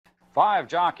5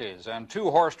 jockeys and 2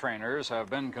 horse trainers have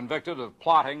been convicted of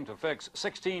plotting to fix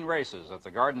 16 races at the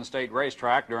Garden State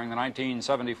Racetrack during the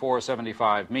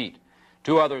 1974-75 meet.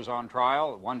 2 others on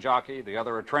trial, 1 jockey, the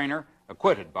other a trainer,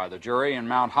 acquitted by the jury in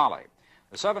Mount Holly.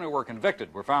 The 7 who were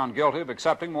convicted were found guilty of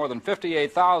accepting more than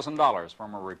 $58,000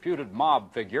 from a reputed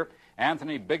mob figure,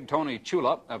 Anthony Big Tony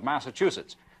Chula of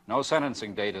Massachusetts. No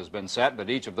sentencing date has been set, but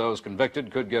each of those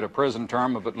convicted could get a prison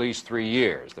term of at least 3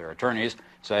 years. Their attorneys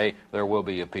say there will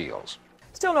be appeals.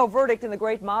 Still no verdict in the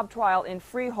great mob trial in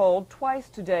Freehold. Twice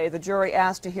today, the jury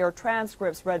asked to hear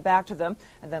transcripts read back to them,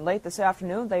 and then late this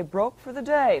afternoon, they broke for the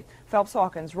day. Phelps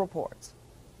Hawkins reports.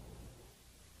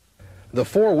 The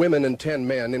 4 women and 10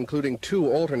 men, including 2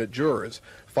 alternate jurors,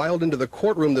 filed into the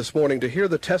courtroom this morning to hear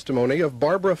the testimony of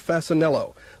Barbara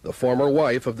Fasanello, the former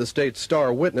wife of the state's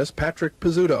star witness Patrick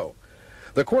Pizzuto.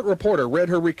 The court reporter read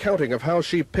her recounting of how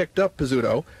she picked up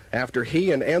Pizzuto after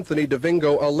he and Anthony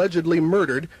Dovingo allegedly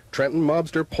murdered Trenton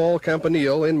mobster Paul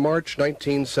Campanile in March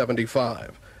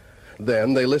 1975.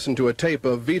 Then they listened to a tape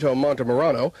of Vito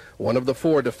Montemurano, one of the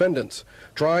 4 defendants,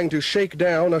 trying to shake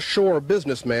down a Shore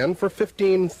businessman for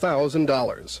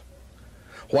 $15,000.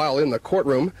 While in the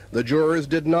courtroom, the jurors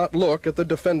did not look at the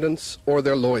defendants or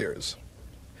their lawyers.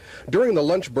 During the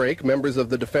lunch break, members of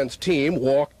the defense team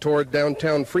walked toward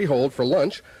downtown Freehold for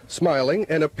lunch, smiling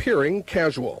and appearing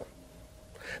casual.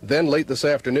 Then late this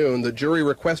afternoon, the jury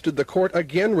requested the court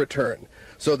again return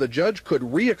so the judge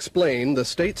could re-explain the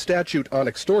state statute on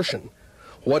extortion,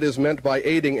 what is meant by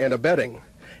aiding and abetting,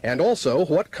 and also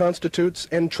what constitutes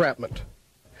entrapment.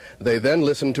 They then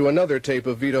listened to another tape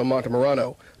of Vito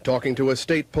Montemurano talking to a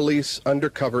state police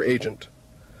undercover agent.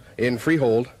 In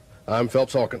Freehold, I'm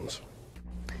Phelps Hawkins.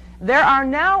 There are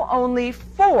now only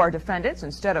 4 defendants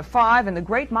instead of 5 in the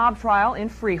great mob trial in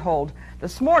Freehold.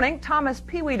 This morning, Thomas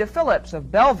Pee Wee DePhillips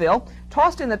of Belleville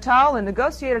tossed in the towel and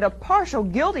negotiated a partial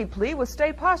guilty plea with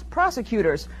state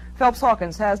prosecutors. Phelps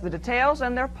Hawkins has the details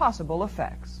and their possible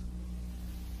effects.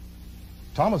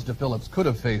 Thomas DePhillips could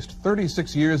have faced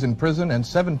 36 years in prison and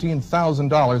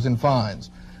 $17,000 in fines.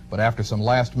 But after some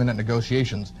last-minute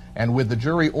negotiations, and with the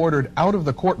jury ordered out of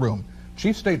the courtroom,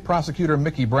 Chief State Prosecutor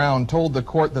Mickey Brown told the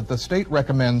court that the state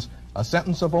recommends a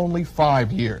sentence of only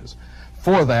 5 years.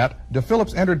 For that,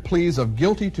 DePhillips entered pleas of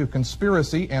guilty to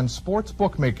conspiracy and sports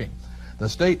bookmaking. The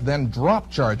state then dropped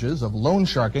charges of loan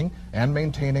sharking and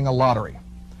maintaining a lottery.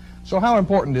 So how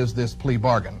important is this plea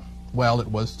bargain? Well, it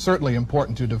was certainly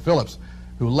important to DePhillips,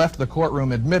 who left the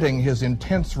courtroom admitting his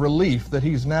intense relief that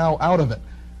he's now out of it.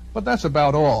 But that's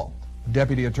about all.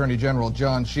 Deputy Attorney General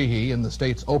John Sheehy, in the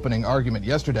state's opening argument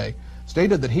yesterday,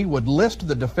 stated that he would list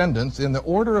the defendants in the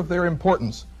order of their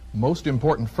importance, most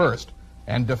important first,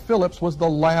 and DePhillips was the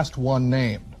last one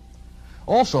named.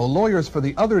 Also, lawyers for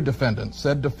the other defendants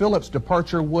said DePhillips'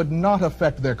 departure would not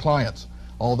affect their clients,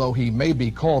 although he may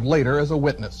be called later as a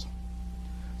witness.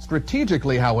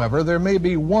 Strategically, however, there may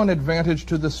be one advantage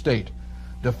to the state.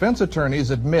 Defense attorneys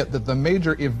admit that the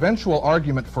major eventual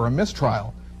argument for a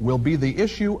mistrial will be the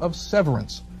issue of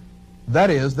severance.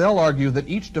 That is, they'll argue that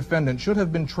each defendant should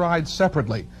have been tried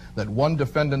separately, that one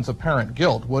defendant's apparent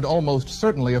guilt would almost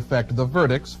certainly affect the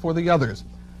verdicts for the others.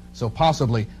 So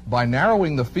possibly, by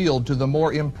narrowing the field to the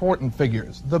more important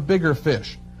figures, the bigger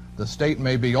fish, the state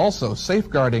may be also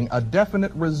safeguarding a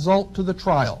definite result to the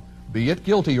trial, be it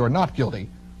guilty or not guilty,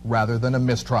 rather than a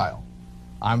mistrial.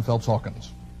 I'm Phelps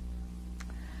Hawkins.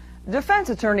 Defense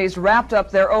attorneys wrapped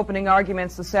up their opening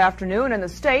arguments this afternoon, and the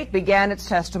state began its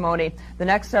testimony. The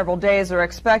next several days are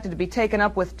expected to be taken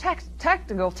up with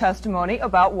technical testimony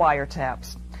about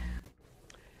wiretaps.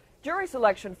 Jury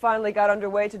selection finally got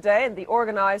underway today in the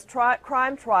organized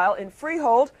crime trial in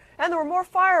Freehold, and there were more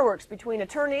fireworks between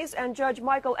attorneys and Judge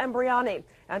Michael Embriani.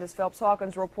 And as Phelps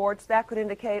Hawkins reports, that could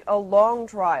indicate a long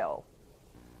trial.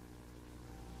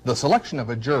 The selection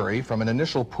of a jury from an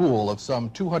initial pool of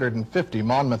some 250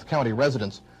 Monmouth County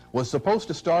residents was supposed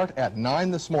to start at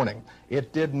 9 this morning.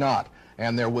 It did not,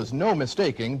 and there was no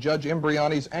mistaking Judge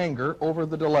Embriani's anger over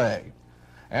the delay.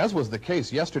 As was the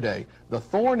case yesterday, the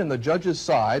thorn in the judge's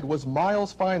side was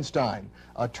Miles Feinstein,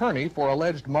 attorney for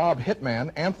alleged mob hitman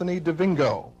Anthony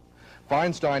Dovingo.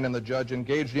 Feinstein and the judge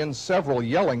engaged in several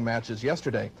yelling matches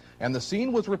yesterday, and the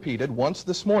scene was repeated once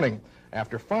this morning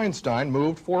after Feinstein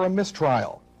moved for a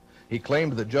mistrial. He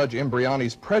claimed that Judge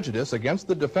Embriani's prejudice against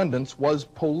the defendants was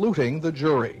polluting the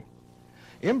jury.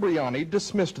 Embriani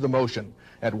dismissed the motion,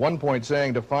 at one point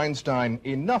saying to Feinstein,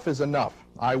 "Enough is enough.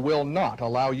 I will not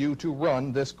allow you to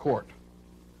run this court."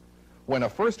 When a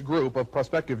first group of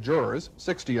prospective jurors,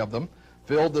 60 of them,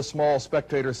 filled the small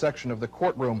spectator section of the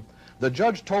courtroom, the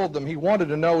judge told them he wanted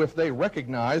to know if they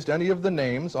recognized any of the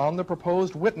names on the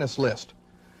proposed witness list.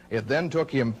 It then took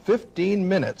him 15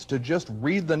 minutes to just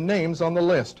read the names on the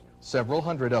list, several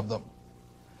hundred of them.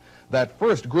 That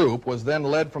first group was then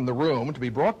led from the room to be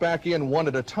brought back in one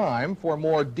at a time for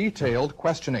more detailed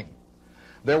questioning.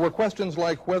 There were questions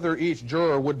like whether each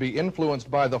juror would be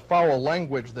influenced by the foul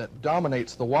language that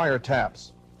dominates the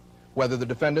wiretaps, whether the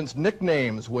defendant's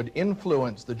nicknames would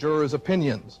influence the jurors'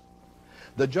 opinions.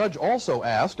 The judge also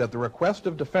asked, at the request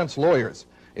of defense lawyers,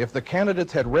 if the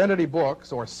candidates had read any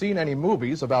books or seen any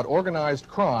movies about organized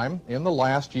crime in the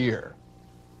last year.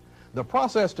 The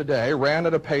process today ran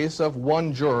at a pace of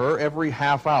one juror every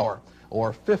half hour,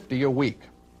 or 50 a week.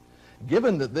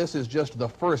 Given that this is just the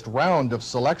first round of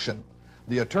selection,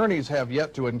 the attorneys have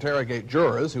yet to interrogate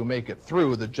jurors who make it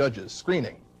through the judge's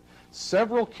screening.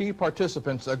 Several key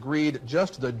participants agreed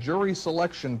just the jury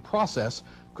selection process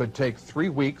could take 3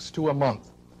 weeks to a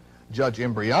month. Judge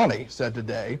Imbriani said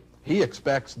today he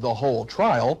expects the whole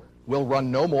trial will run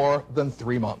no more than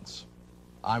 3 months.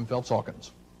 I'm Phelps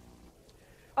Hawkins.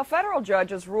 A federal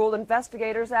judge has ruled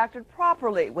investigators acted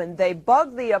properly when they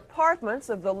bugged the apartments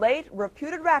of the late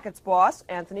reputed rackets boss,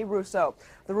 Anthony Russo.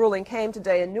 The ruling came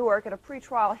today in Newark at a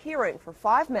pretrial hearing for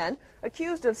 5 men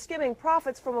accused of skimming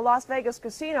profits from a Las Vegas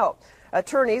casino.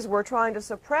 Attorneys were trying to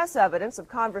suppress evidence of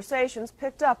conversations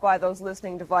picked up by those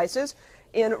listening devices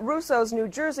in Russo's New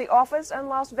Jersey office and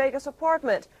Las Vegas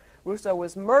apartment. Russo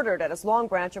was murdered at his Long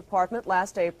Branch apartment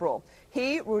last April.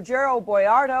 He, Ruggero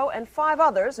Boiardo, and 5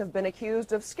 others have been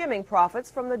accused of skimming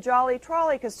profits from the Jolly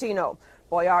Trolley Casino.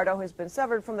 Boiardo has been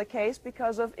severed from the case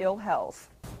because of ill health.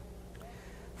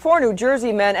 4 New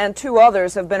Jersey men and 2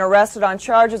 others have been arrested on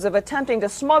charges of attempting to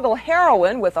smuggle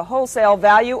heroin with a wholesale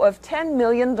value of $10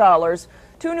 million.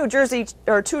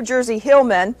 Two Jersey Hill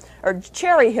men,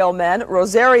 Cherry Hill men,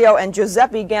 Rosario and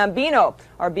Giuseppe Gambino,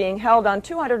 are being held on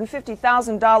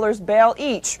 $250,000 bail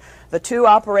each. The 2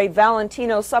 operate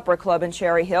Valentino Supper Club in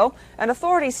Cherry Hill, and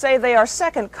authorities say they are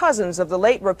second cousins of the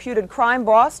late reputed crime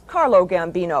boss, Carlo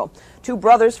Gambino. 2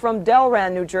 brothers from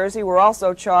Delran, New Jersey, were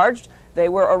also charged. They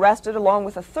were arrested along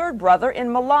with a 3rd brother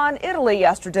in Milan, Italy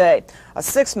yesterday. A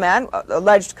 6th-man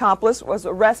alleged accomplice was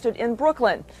arrested in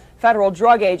Brooklyn. Federal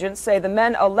drug agents say the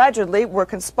men allegedly were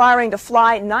conspiring to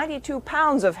fly 92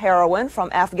 pounds of heroin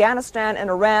from Afghanistan and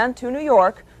Iran to New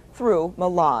York through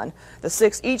Milan. The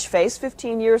 6 each face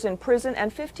 15 years in prison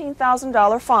and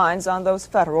 $15,000 fines on those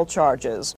federal charges.